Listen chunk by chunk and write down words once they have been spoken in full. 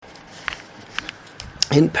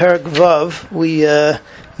In Perek Vav, we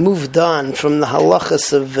moved on from the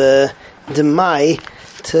halachas of Demai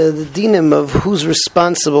to the dinim of who's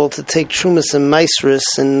responsible to take trumas and maisrus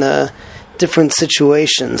in different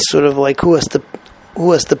situations, sort of like who has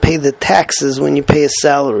to pay the taxes when you pay a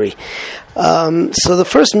salary. So the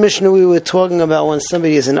first Mishnah we were talking about when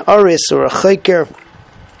somebody is an aris or a chayker,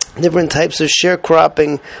 different types of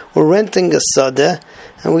sharecropping or renting a sadeh,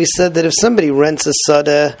 and we said that if somebody rents a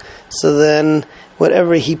sadeh, so then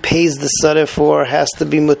whatever he pays the sadeh for has to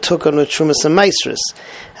be mutukon with trumas and maisrus.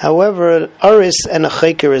 However, an aris and a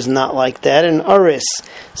chayker is not like that. An aris,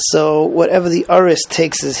 so whatever the aris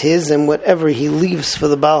takes is his, and whatever he leaves for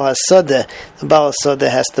the Baal HaSadeh, the Baal HaSadeh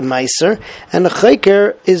has to meiser. And a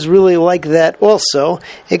chayker is really like that also,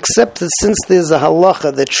 except that since there's a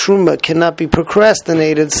halacha that truma cannot be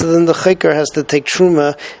procrastinated, so then the chayker has to take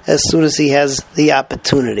truma as soon as he has the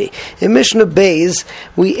opportunity. In Mishnah Beis,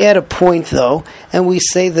 we add a point though, and we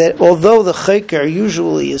say that although the chayker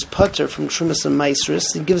usually is pater from trumas and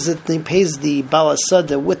maisrus, he pays the Baal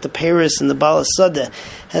HaSadeh with the Paris, and the Baal HaSadeh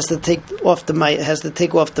has to take off the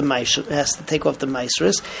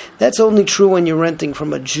maisrus. That's only true when you're renting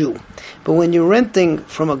from a Jew. But when you're renting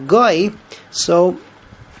from a guy, so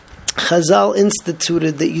Chazal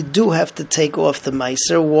instituted that you do have to take off the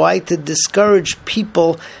meiser. Why? To discourage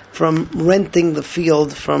people from renting the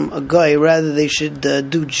field from a guy. Rather, they should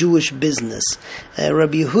do Jewish business.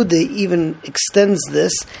 Rabbi Yehuda even extends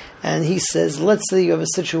this, and he says, let's say you have a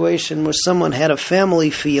situation where someone had a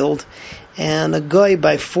family field, and a guy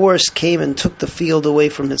by force came and took the field away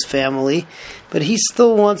from his family, but he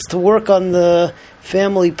still wants to work on the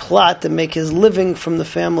family plot to make his living from the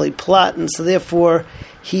family plot, and so therefore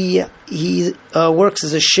he works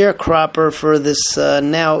as a sharecropper for this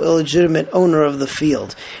now illegitimate owner of the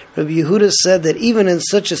field. Rabbi Yehuda said that even in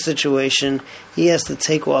such a situation, he has to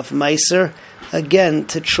take off meiser, again,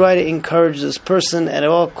 to try to encourage this person at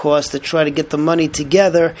all costs to try to get the money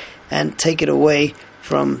together and take it away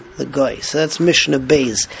from the guy. So that's Mishnah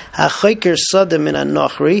Beis. Ha-chayker sadeh min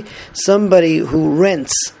ha-nochri, somebody who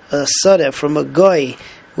rents a sadeh from a guy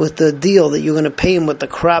with the deal that you're going to pay him with the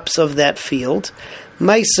crops of that field.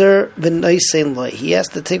 Meiser v'noisen loy. He has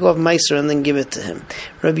to take off meiser and then give it to him.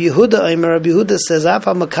 Rabbi Yehuda says,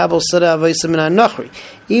 Afa makabel sadeh avaysa min ha-nochri.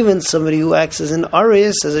 Even somebody who acts as an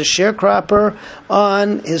aris, as a sharecropper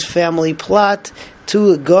on his family plot, to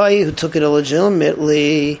a guy who took it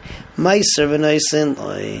illegitimately, meiser v'noisen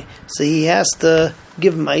loy. So he has to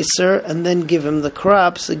give meiser and then give him the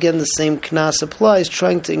crops. Again, the same knas applies,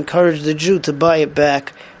 trying to encourage the Jew to buy it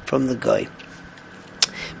back from the guy.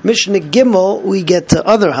 Mishnah Gimel, we get to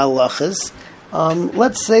other halachas.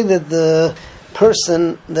 Let's say that the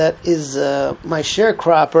person that is my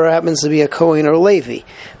sharecropper happens to be a Kohen or Levi,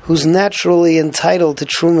 who's naturally entitled to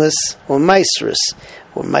trumas or maisrus,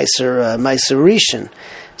 or meiser rishon.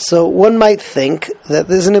 So one might think that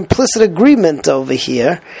there's an implicit agreement over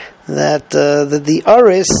here that the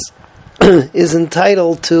aris is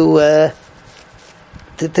entitled to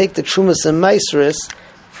take the trumas and maisrus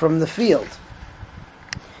from the field.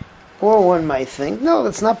 Or one might think, no,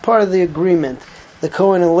 that's not part of the agreement. The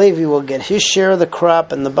Kohen and Levi will get his share of the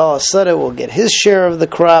crop, and the Baal HaSadeh will get his share of the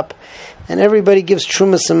crop, and everybody gives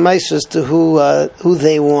trumas and maisrus to who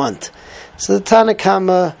they want. So the Tanna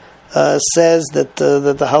Kama says that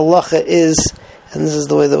the halacha is, and this is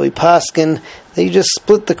the way that we paskin, that you just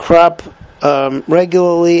split the crop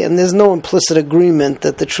regularly, and there's no implicit agreement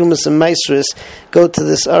that the trumas and maisrus go to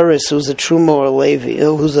this aris who's a truma or Levi,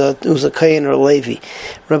 who's a Kohen or Levi.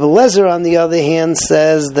 Rebbe Lezer, on the other hand,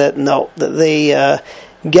 says that no, that they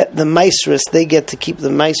get the maisrus, they get to keep the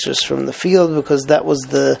maisrus from the field because that was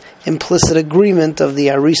the implicit agreement of the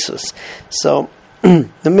arisus. So the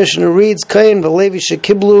Mishnah reads, Kohen v'Levi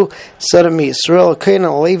shekiblu sadeh miYisrael, a Kohen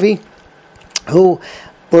and Levi who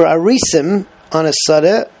were arisim on a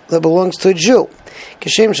sadeh that belongs to a Jew.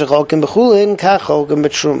 Just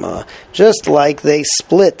like they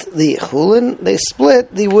split the chulin, they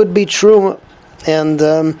split the would-be truma, and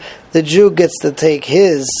the Jew gets to take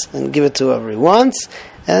his and give it to whoever he wants,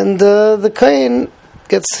 and the Kohen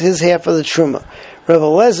gets his half of the truma. Rebbe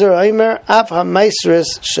Lezer Aimer Af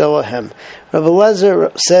HaMaisrus Shelahem. Rebbe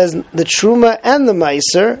Lezer says the truma and the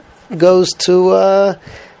meiser goes to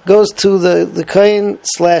the Kohen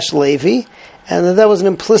 / Levi, and that was an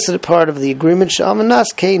implicit part of the agreement. That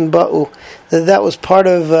was part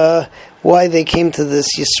of why they came to this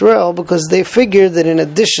Yisrael, because they figured that in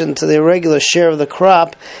addition to their regular share of the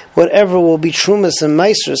crop, whatever will be trumas and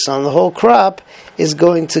maisrus on the whole crop is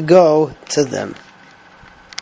going to go to them.